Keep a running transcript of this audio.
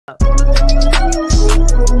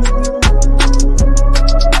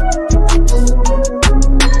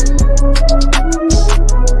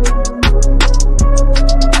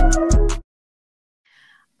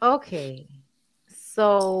Okay.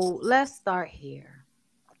 So let's start here.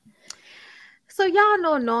 So y'all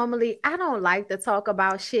know normally I don't like to talk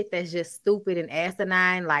about shit that's just stupid and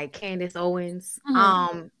asinine like Candace Owens.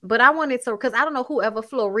 But I wanted to, because I don't know whoever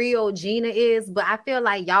Florio Gina is, but I feel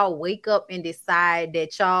like y'all wake up and decide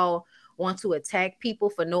that y'all want to attack people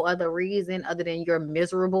for no other reason other than you're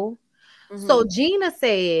miserable. So Gina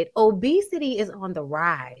said obesity is on the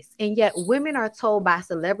rise, and yet women are told by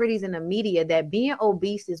celebrities in the media that being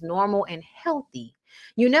obese is normal and healthy.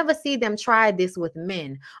 You never see them try this with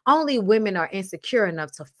men. Only women are insecure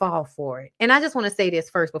enough to fall for it. And I just want to say this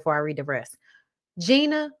first before I read the rest.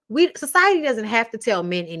 Gina, society doesn't have to tell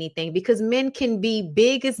men anything because men can be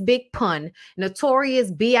big as Big Pun,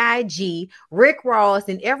 Notorious B.I.G., Rick Ross,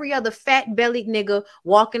 and every other fat-bellied nigga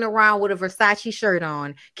walking around with a Versace shirt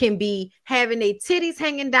on can be having their titties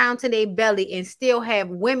hanging down to their belly and still have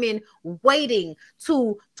women waiting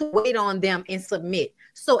to wait on them and submit.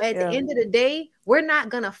 So at the end of the day, we're not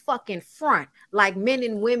gonna fucking front like men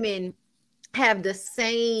and women have the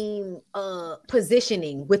same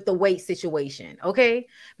positioning with the weight situation, okay?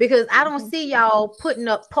 Because I don't see y'all putting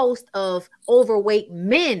up posts of overweight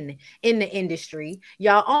men in the industry.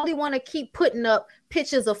 Y'all only want to keep putting up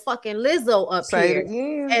pictures of fucking Lizzo up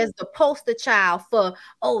here as the poster child for,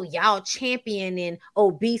 oh, y'all championing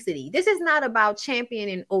obesity. This is not about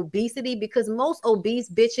championing obesity because most obese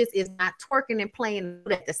bitches is not twerking and playing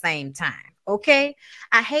at the same time, okay?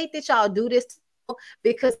 I hate that y'all do this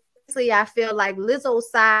because I feel like Lizzo's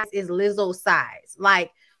size is Lizzo's size. Like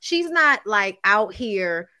she's not like out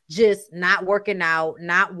here just not working out,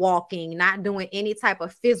 not walking, not doing any type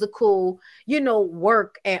of physical,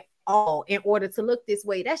 work at all in order to look this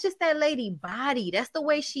way. That's just that lady body. That's the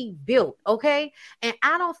way she built. Okay. And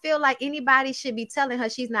I don't feel like anybody should be telling her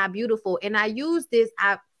she's not beautiful. And I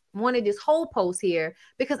wanted this whole post here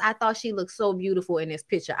because I thought she looked so beautiful in this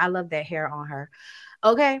picture. I love that hair on her.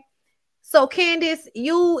 Okay. So Candace,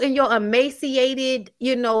 you and your emaciated,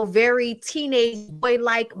 very teenage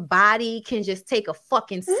boy-like body can just take a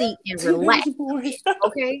fucking seat and relax.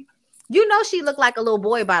 Okay. She looked like a little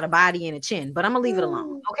boy by the body and the chin, but I'm gonna leave it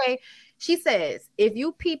alone. Okay. She says, if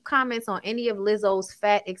you peep comments on any of Lizzo's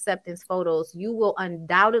fat acceptance photos, you will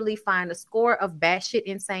undoubtedly find a score of batshit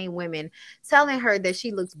insane women telling her that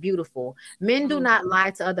she looks beautiful. Men do not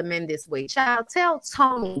lie to other men this way. Child, tell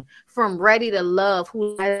Tony from Ready to Love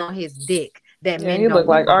who lies on his dick that men you look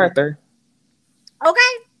like Arthur.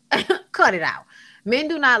 Okay. Cut it out. Men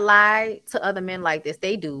do not lie to other men like this.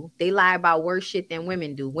 They do. They lie about worse shit than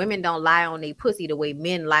women do. Women don't lie on their pussy the way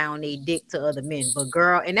men lie on their dick to other men. But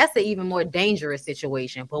girl, and that's an even more dangerous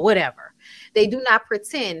situation, but whatever. They do not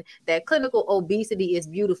pretend that clinical obesity is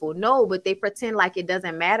beautiful. No, but they pretend like it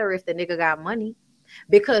doesn't matter if the nigga got money.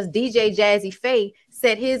 Because DJ Jazzy Faye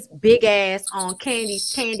set his big ass on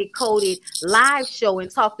Candy's Candy Coated live show and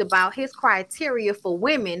talked about his criteria for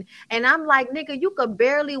women. And I'm like, nigga, you could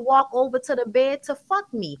barely walk over to the bed to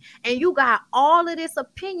fuck me. And you got all of this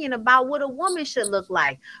opinion about what a woman should look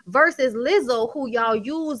like versus Lizzo, who y'all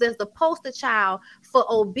use as the poster child for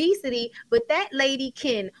obesity. But that lady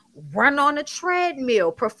can run on a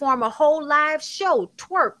treadmill, perform a whole live show,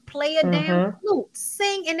 twerk, play a damn flute,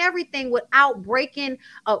 sing and everything without breaking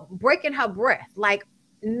her breath. Like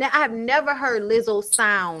I've never heard Lizzo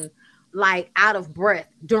sound like out of breath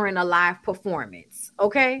during a live performance.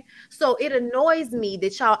 Okay. So it annoys me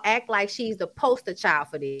that y'all act like she's the poster child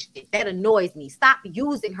for this shit. That annoys me. Stop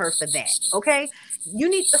using her for that. Okay. You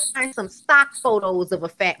need to find some stock photos of a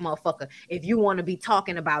fat motherfucker if you want to be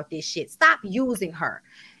talking about this shit. Stop using her.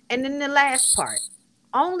 And then the last part,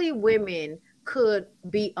 only women could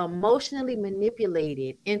be emotionally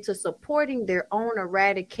manipulated into supporting their own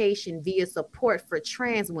eradication via support for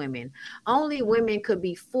trans women. Only women could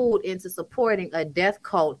be fooled into supporting a death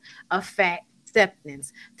cult of fat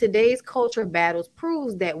acceptance. Today's culture battles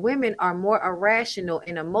proves that women are more irrational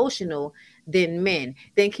and emotional than men.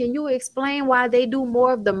 Then can you explain why they do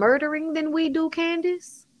more of the murdering than we do,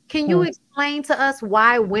 Candace? Can you explain to us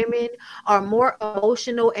why women are more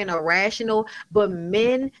emotional and irrational, but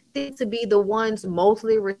men think to be the ones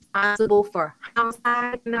mostly responsible for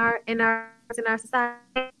homicide in our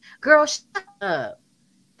society? Girl, shut up.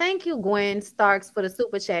 Thank you, Gwen Starks, for the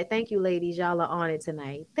super chat. Thank you, ladies. Y'all are on it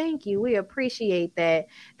tonight. Thank you. We appreciate that.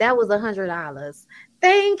 That was $100.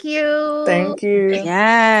 Thank you. Thank you.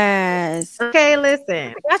 Yes. Okay,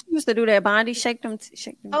 listen. I used to do that, Bondy. Shake them.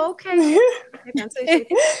 Okay.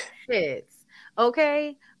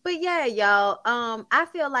 Okay. But yeah, y'all. I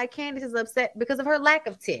feel like Candace is upset because of her lack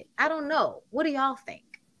of tit. I don't know. What do y'all think?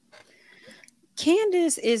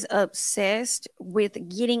 Candace is obsessed with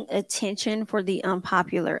getting attention for the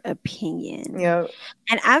unpopular opinion. Yeah.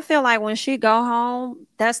 And I feel like when she go home,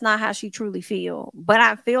 that's not how she truly feel. But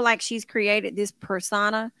I feel like she's created this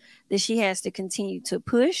persona that she has to continue to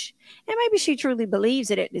push. And maybe she truly believes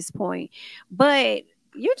it at this point. But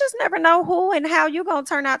you just never know who and how you're going to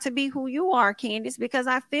turn out to be who you are, Candace, because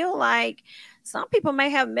I feel like some people may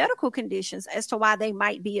have medical conditions as to why they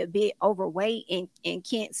might be a bit overweight and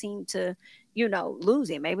can't seem to, you know, lose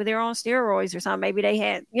it. Maybe they're on steroids or something. Maybe they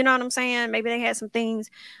had, you know what I'm saying? Maybe they had some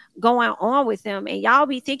things going on with them. And y'all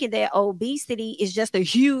be thinking that obesity is just a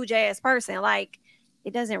huge ass person. Like,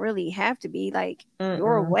 it doesn't really have to be. Like,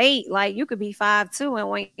 your weight, like, you could be 5'2" and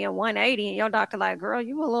weighing 180, and your doctor like, girl,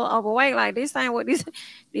 you a little overweight. Like, this ain't what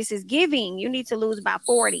this is giving. You need to lose about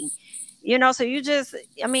 40. You know, so you just,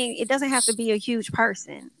 I mean, it doesn't have to be a huge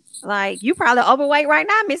person. Like, you probably overweight right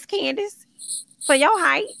now, Miss Candace, for your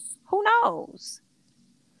height. Who knows?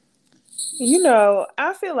 You know,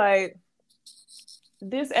 I feel like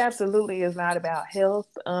this absolutely is not about health.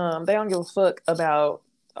 They don't give a fuck about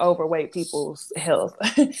overweight people's health.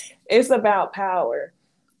 It's about power.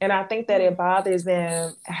 And I think that it bothers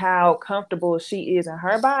them how comfortable she is in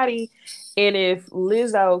her body. And if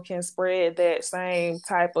Lizzo can spread that same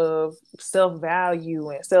type of self-value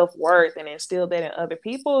and self-worth and instill that in other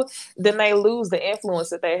people, then they lose the influence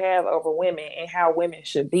that they have over women and how women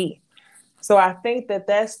should be. So I think that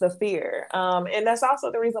that's the fear. And that's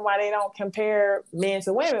also the reason why they don't compare men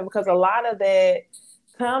to women, because a lot of that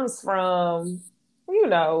comes from, you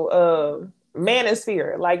know,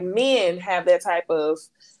 manosphere. Like, men have that type of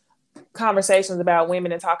conversations about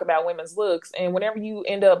women and talk about women's looks. And whenever you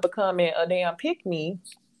end up becoming a damn pick-me,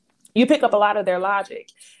 you pick up a lot of their logic.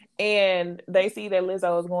 And they see that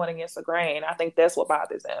Lizzo is going against the grain. I think that's what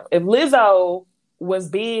bothers them. If Lizzo was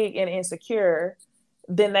big and insecure,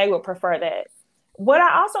 then they would prefer that. What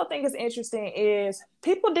I also think is interesting is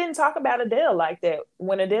people didn't talk about Adele like that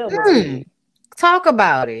when Adele was big. Talk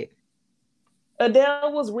about it.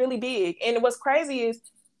 Adele was really big. And what's crazy is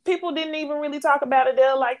people didn't even really talk about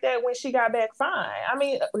Adele like that when she got back fine. I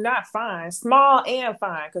mean, not fine, small and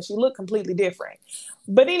fine, because she looked completely different.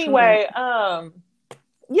 But anyway,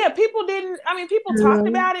 yeah, people didn't, I mean, people talked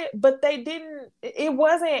about it, but they didn't, it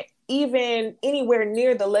wasn't even anywhere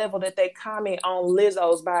near the level that they comment on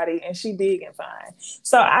Lizzo's body, and she big and fine.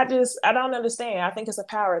 So I don't understand. I think it's a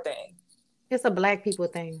power thing. It's a black people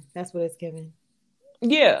thing. That's what it's giving.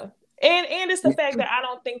 Yeah. And it's the fact that I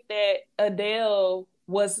don't think that Adele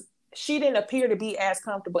she didn't appear to be as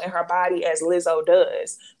comfortable in her body as Lizzo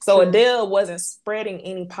does. So Adele wasn't spreading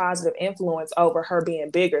any positive influence over her being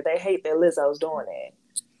bigger. They hate that Lizzo's doing that.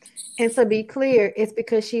 And to be clear, it's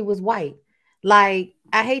because she was white. Like,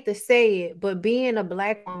 I hate to say it, but being a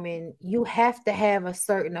black woman, you have to have a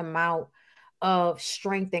certain amount of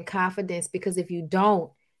strength and confidence, because if you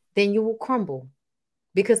don't, then you will crumble,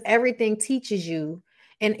 because everything teaches you.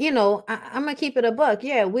 And, you know, I'm going to keep it a buck.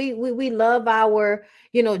 Yeah, we love our,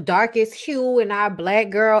 you know, darkest hue and our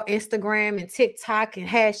black girl Instagram and TikTok and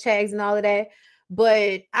hashtags and all of that.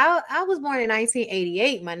 But I was born in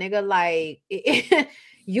 1988, my nigga. Like,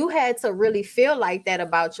 you had to really feel like that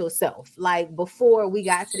about yourself. Like, before we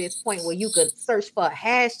got to this point where you could search for a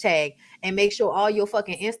hashtag and make sure all your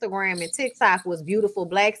fucking Instagram and TikTok was beautiful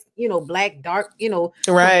blacks, you know, black, dark, you know,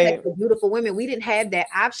 right, beautiful women. We didn't have that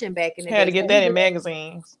option back in the day. Had to get that in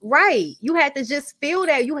magazines. Right. You had to just feel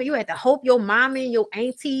that. You had to hope your mommy and your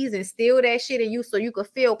aunties instill that shit in you so you could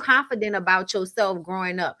feel confident about yourself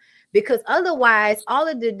growing up. Because otherwise, all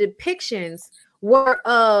of the depictions were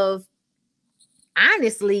of,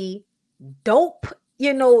 honestly, dope,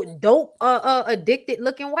 you know, addicted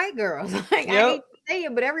looking white girls. Like, I hate to say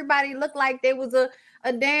it, but everybody looked like they was a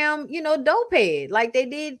damn, you know, dope head. Like, they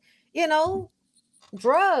did, you know,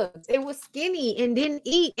 drugs. It was skinny and didn't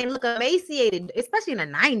eat and look emaciated, especially in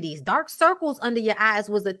the 90s. Dark circles under your eyes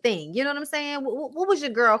was a thing. You know what I'm saying? What was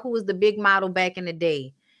your girl who was the big model back in the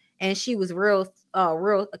day? And she was real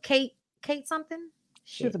Kate something?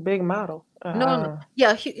 She was a big model. No.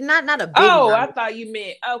 Yeah, not a big model. I thought you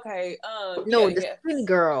meant, okay. The skinny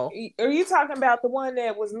girl. Are you talking about the one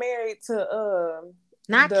that was married to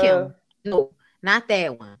not Kim? No, not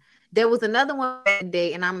that one. There was another one that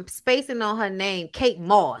day, and I'm spacing on her name, Kate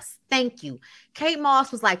Moss. Thank you. Kate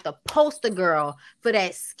Moss was like the poster girl for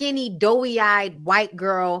that skinny, doughy-eyed white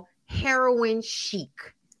girl, heroin chic.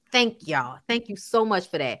 Thank y'all. Thank you so much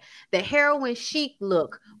for that. The heroin chic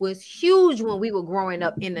look was huge when we were growing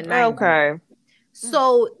up in the 90s. Okay.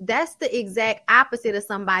 So that's the exact opposite of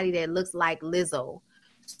somebody that looks like Lizzo.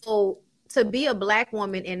 So to be a black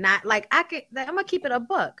woman and not like I'm gonna keep it a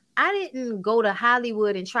buck. I didn't go to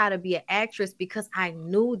Hollywood and try to be an actress because I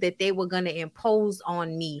knew that they were gonna impose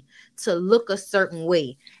on me to look a certain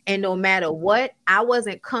way. And no matter what, I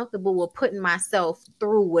wasn't comfortable with putting myself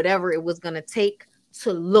through whatever it was gonna take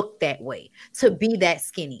to look that way, to be that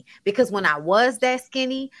skinny. Because when I was that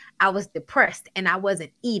skinny, I was depressed and I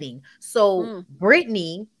wasn't eating. So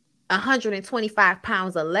Brittany, 125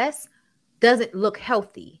 pounds or less, doesn't look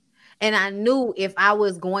healthy. And I knew if I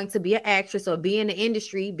was going to be an actress or be in the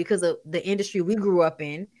industry, because of the industry we grew up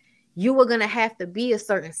in, you were going to have to be a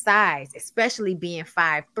certain size, especially being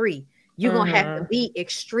 5'3". You're going to have to be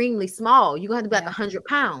extremely small. You're going to have to be like 100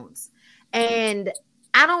 pounds. And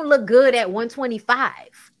I don't look good at 125.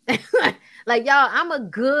 Like, y'all, I'm a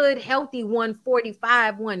good, healthy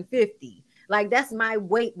 145, 150. Like, that's my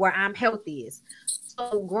weight where I'm healthiest.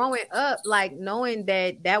 So growing up, like knowing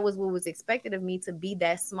that that was what was expected of me to be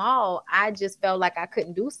that small, I just felt like I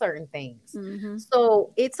couldn't do certain things.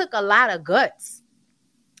 So it took a lot of guts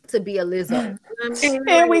to be a Lizzo. You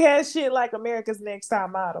know and we had shit like America's Next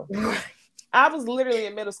Top Model. I was literally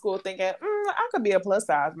in middle school thinking, I could be a plus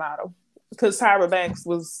size model. Because Tyra Banks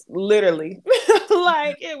was literally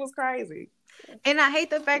like, it was crazy. And I hate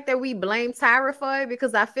the fact that we blame Tyra for it,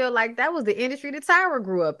 because I feel like that was the industry that Tyra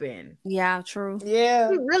grew up in. Yeah, true. Yeah.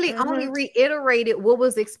 She really only reiterated what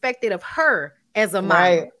was expected of her as a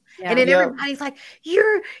model. Right. Yeah. And then everybody's like,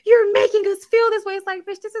 you're making us feel this way. It's like,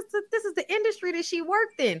 bitch, this is the industry that she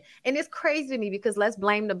worked in. And it's crazy to me, because let's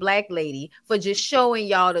blame the black lady for just showing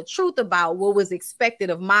y'all the truth about what was expected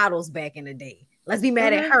of models back in the day. Let's be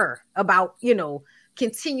mad at her about,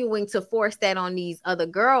 continuing to force that on these other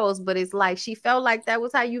girls. But it's like she felt like that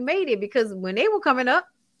was how you made it, because when they were coming up,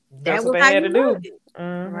 that was how you did it.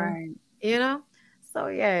 Right. So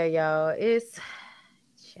yeah, y'all, it's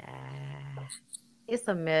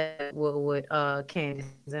a mess with Candace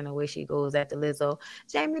and the way she goes after Lizzo.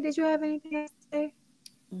 Jami, did you have anything else to say?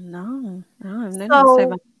 No, I don't have nothing to say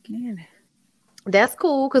about Candace. That's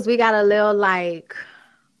cool, because we got a little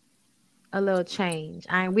change.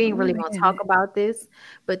 We ain't really gonna talk about this,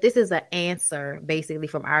 but this is an answer basically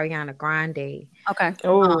from Ariana Grande. Okay.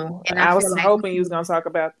 And I was hoping you was gonna talk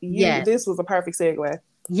about you. Yes. This was a perfect segue.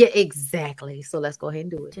 Yeah, exactly. So let's go ahead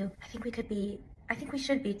and do it. I think we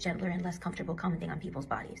should be gentler and less comfortable commenting on people's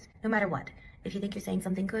bodies, no matter what. If you think you're saying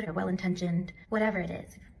something good or well-intentioned, whatever it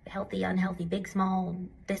is, healthy, unhealthy, big, small,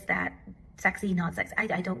 this, that, sexy, not sexy,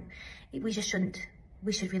 we just shouldn't.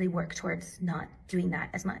 We should really work towards not doing that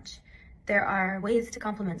as much. There are ways to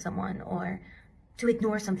compliment someone or to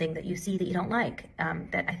ignore something that you see that you don't like,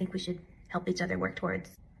 that I think we should help each other work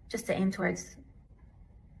towards, just to aim towards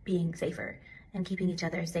being safer and keeping each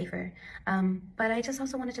other safer. But I just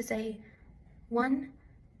also wanted to say, one,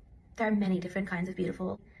 there are many different kinds of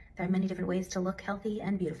beautiful. There are many different ways to look healthy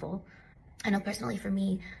and beautiful. I know personally for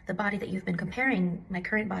me, the body that you've been comparing my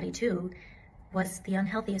current body to was the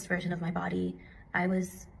unhealthiest version of my body. I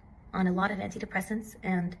was on a lot of antidepressants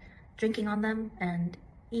and drinking on them and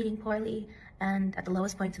eating poorly, and at the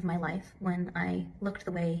lowest points of my life when I looked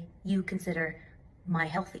the way you consider my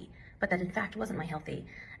healthy, but that in fact wasn't my healthy.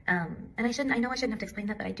 And I know I shouldn't have to explain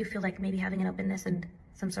that, but I do feel like maybe having an openness and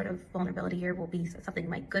some sort of vulnerability here will be something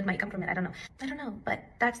good might come from it. I don't know, but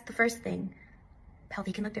that's the first thing.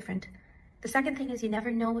 Healthy can look different. The second thing is you never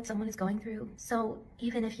know what someone is going through. So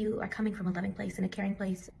even if you are coming from a loving place and a caring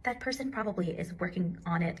place, that person probably is working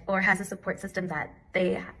on it or has a support system that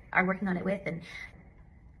they are working on it with, and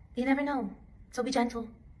you never know. So be gentle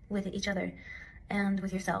with each other and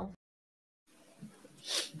with yourself.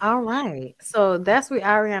 All right. So that's what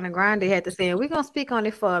Ariana Grande had to say. And we're going to speak on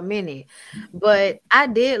it for a minute. But I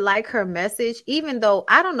did like her message, even though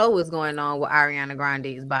I don't know what's going on with Ariana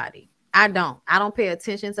Grande's body. I don't pay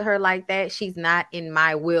attention to her like that. She's not in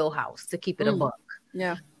my wheelhouse, to keep it a buck.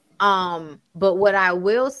 Yeah. But what I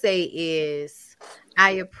will say is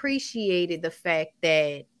I appreciated the fact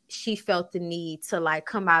that she felt the need to like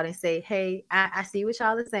come out and say, hey, I see what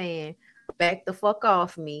y'all are saying. Back the fuck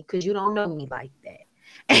off me, because you don't know me like that.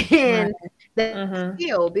 And that's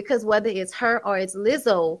skill, because whether it's her or it's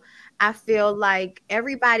Lizzo, I feel like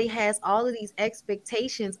everybody has all of these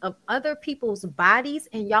expectations of other people's bodies,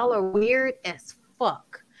 and y'all are weird as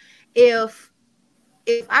fuck. If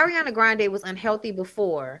Ariana Grande was unhealthy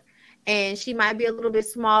before, and she might be a little bit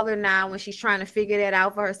smaller now when she's trying to figure that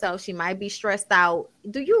out for herself, she might be stressed out.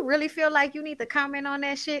 Do you really feel like you need to comment on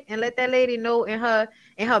that shit and let that lady know in her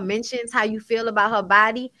mentions how you feel about her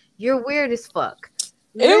body? You're weird as fuck.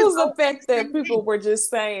 It was the fact that people were just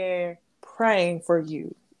saying, praying for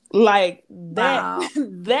you. Like that, Wow.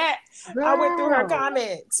 that I went through her Girl.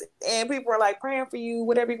 comments and people were like praying for you,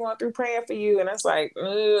 whatever you're going through, praying for you. And it's like,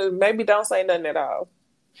 maybe don't say nothing at all.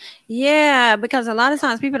 Yeah, because a lot of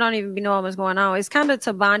times people don't even be knowing what's going on. It's kind of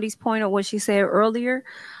to Bondi's point of what she said earlier.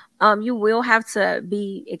 You will have to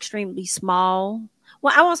be extremely small.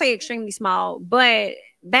 Well, I won't say extremely small, but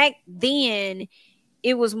back then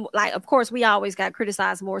it was like, of course, we always got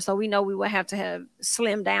criticized more, so we know we would have to have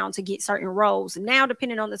slimmed down to get certain roles. Now,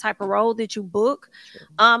 depending on the type of role that you book,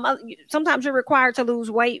 sometimes you're required to lose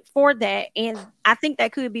weight for that, and I think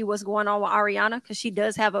that could be what's going on with Ariana, because she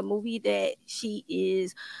does have a movie that she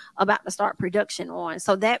is about to start production on,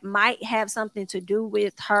 so that might have something to do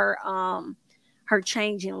with her her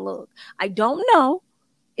changing look. I don't know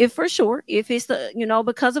if for sure if it's the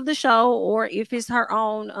because of the show or if it's her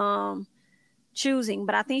own choosing,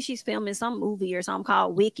 but I think she's filming some movie or something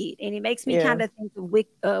called Wicked, and it makes me kind of think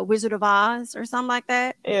of Wizard of Oz or something like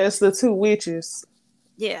that. Yeah, it's the two witches.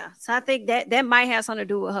 Yeah, so I think that might have something to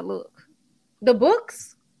do with her look. The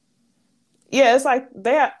books? Yeah, it's like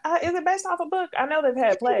that. Is it based off a book? I know they've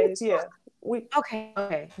had plays. Yeah,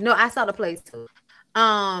 Okay. No, I saw the plays too.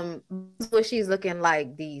 What she's looking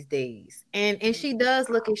like these days, and she does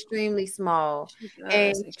look extremely small,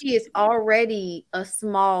 and she is already a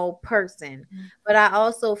small person. But I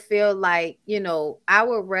also feel like I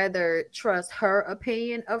would rather trust her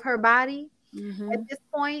opinion of her body at this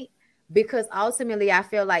point, because ultimately I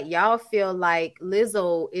feel like y'all feel like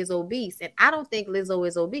Lizzo is obese, and I don't think Lizzo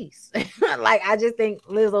is obese. Like, I just think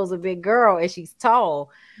Lizzo's a big girl and she's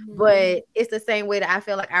tall. But it's the same way that I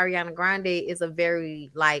feel like Ariana Grande is a very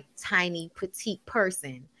like tiny petite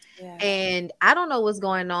person. And I don't know what's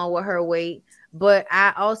going on with her weight, but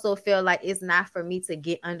I also feel like it's not for me to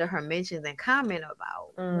get under her mentions and comment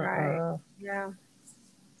about. Right. Yeah.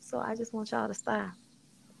 So I just want y'all to stop.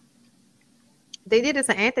 They did this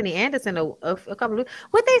to Anthony Anderson a couple of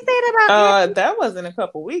what they said about that wasn't a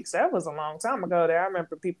couple weeks. That was a long time ago there. I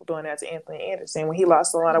remember people doing that to Anthony Anderson when he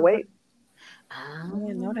lost a lot of weight. I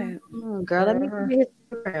didn't know that. Girl, let me see his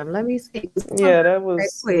Instagram. Let me see. Yeah, that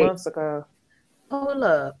was months ago. Hold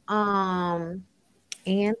up.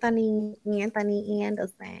 Anthony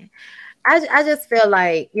Anderson. I just feel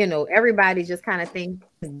like, everybody just kind of thinks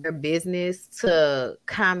it's their business to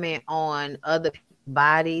comment on other people's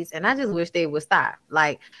bodies, and I just wish they would stop.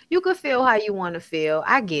 Like, you could feel how you want to feel.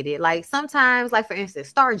 I get it. Like, sometimes, like for instance,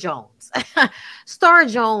 Star Jones. Star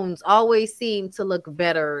Jones always seemed to look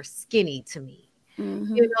better skinny to me.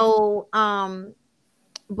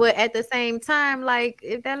 But at the same time, like,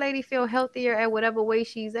 if that lady feel healthier at whatever way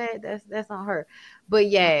she's at, that's on her. But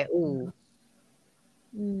yeah, I'm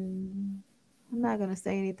not gonna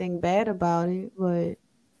say anything bad about it, but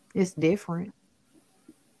it's different.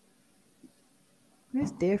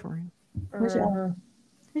 It's different.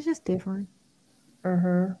 It's just different.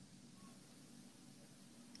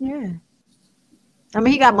 Yeah. I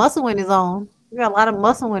mean, he got muscle in his arm. He got a lot of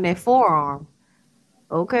muscle in that forearm.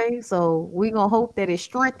 Okay, so we gonna hope that it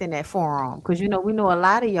strengthen that forearm, because we know a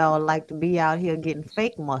lot of y'all like to be out here getting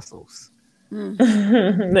fake muscles.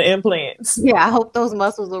 The implants. Yeah, I hope those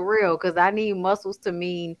muscles are real, because I need muscles to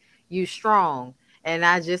mean you strong and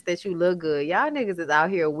not just that you look good. Y'all niggas is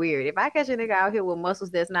out here weird. If I catch a nigga out here with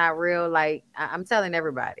muscles that's not real, like I'm telling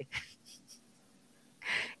everybody,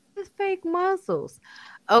 it's fake muscles.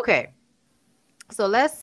 Okay, so let's